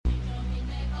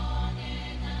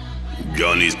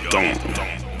Johnny Stone,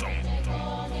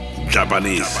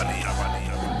 Japanese,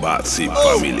 Batsy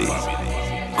family,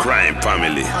 crime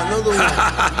family. Another one.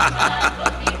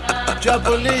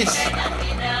 Japanese,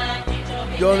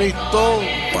 Johnny Stone,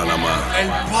 Panamá,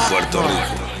 Puerto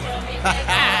Rico.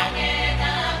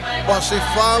 Batsy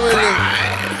family,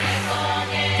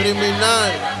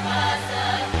 criminal.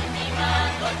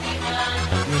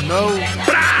 You know.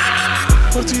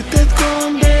 Por si te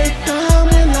escondes,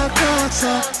 estamos en la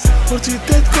casa. Por si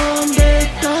te escondes,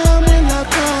 estamos en la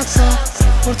casa.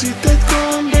 Por si te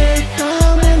escondes,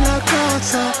 estamos en la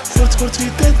casa. Por si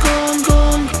te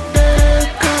escondes,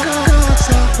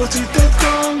 casa. Por si te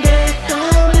escondes,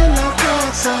 estamos en la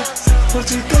casa. Por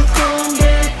si te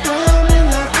escondes, estamos en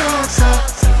la casa.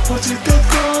 Por si te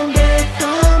escondes,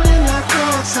 estamos en la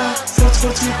casa.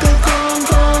 Por si te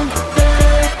escondes,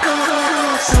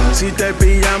 casa. Si te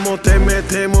pillamos te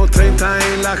metemos 30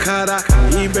 en la cara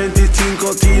y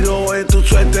 25 tiros en tu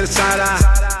suéter Sara.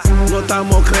 No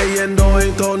estamos creyendo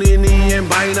en Tony ni en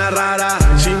vaina rara.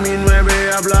 Si mi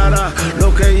 9 hablara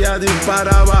lo que ella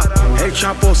disparaba, el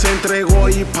Chapo se entregó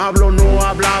y Pablo no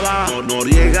hablaba.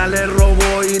 Noriega le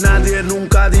robó y nadie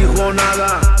nunca dijo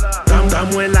nada.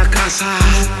 Estamos en la casa,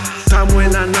 estamos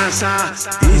en la NASA,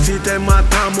 y si te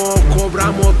matamos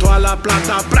cobramos toda la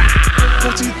plata. ¡Bra!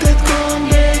 Por si te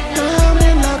escondes, estamos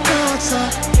en la casa.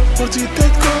 Por si te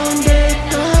escondes,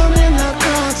 estamos en la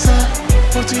casa.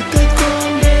 Por si te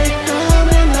escondes,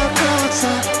 estamos en la casa.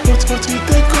 Por si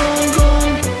te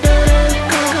escondes,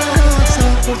 casa.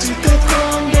 Por si te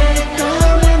escondes,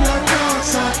 estamos en la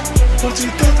casa. Por si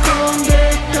te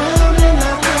escondes, estamos en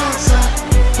la casa.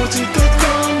 Por si te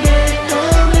escondes,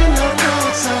 estamos en la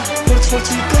casa. Por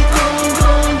si te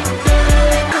escondes,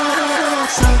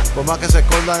 casa. Por más que se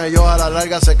escondan ellos a la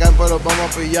larga se caen pero los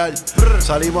vamos a pillar.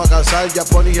 Salimos a cazar,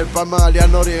 Japonis y el Palma, alias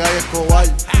Noriega y Escobar.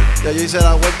 Y allí hice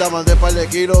la vuelta, mandé par de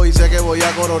kilos y sé que voy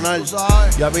a coronar.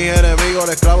 Y a mis enemigos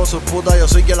les clavo sus putas, yo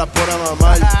soy quien las pone a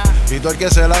mamar. Y todo el que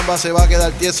se lamba se va a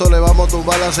quedar tieso, le vamos a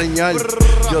tumbar la señal.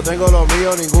 Yo tengo lo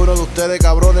mío, ninguno de ustedes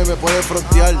cabrones me puede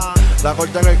frontear. La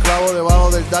corta en el clavo debajo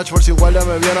del dash por si un guardia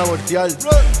me viene a voltear.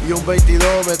 Y un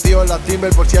 22 metido en la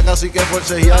timber por si acaso hay que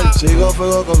forcejear. Sigo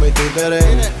fuego con mis títeres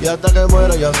y hasta que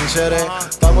muero yo así seré.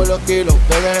 Estamos en los kilos,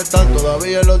 ustedes están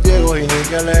todavía en los Diegos y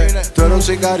níqueles. Tú eres un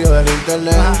sicario del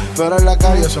internet, pero en la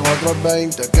calle son otros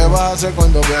 20. ¿Qué vas a hacer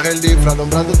cuando viaje el disfraz?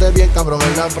 Nombrándote bien cabrón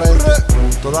en la frente.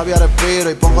 Todavía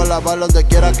respiro y pongo la bala donde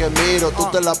quiera que miro. Tú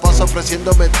te la pasas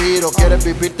ofreciéndome tiro. Quieres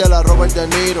vivirte la Robert De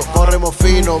Niro. Corremos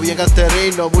fino, bien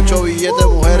gasterino, mucho billetes,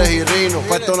 mujeres y rinos.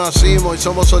 Pa' esto nacimos y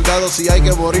somos soldados. Si hay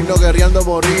que morirnos, guerreando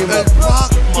morimos.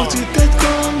 Por si te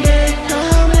escondes,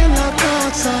 estamos en la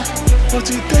casa. Por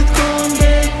si te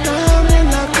escondes, estamos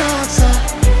en la casa.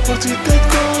 Por si te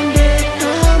escondes,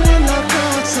 estamos en la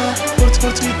casa.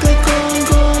 Por si te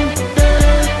escondes,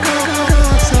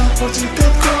 casa. Por si te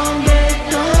escondes,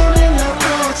 estamos en la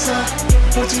casa.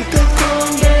 Por si te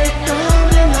escondes,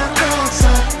 estamos en la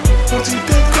casa. Por si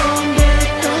te escondes,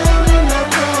 estamos en la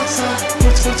casa.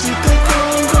 Por si te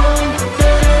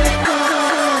escondes,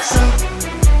 casa.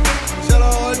 Se lo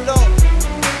gordo.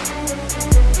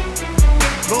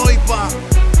 Noipa,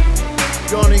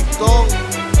 Johnny Stone,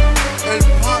 el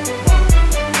Papa,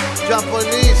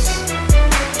 Japanese.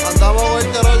 Andamos en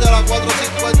el terror de la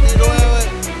 459.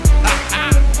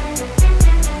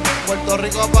 Puerto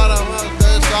Rico a Panamá,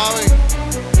 ustedes saben.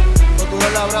 No tuve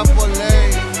la gran por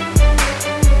ley.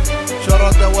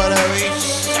 Chorros de Huele Beach.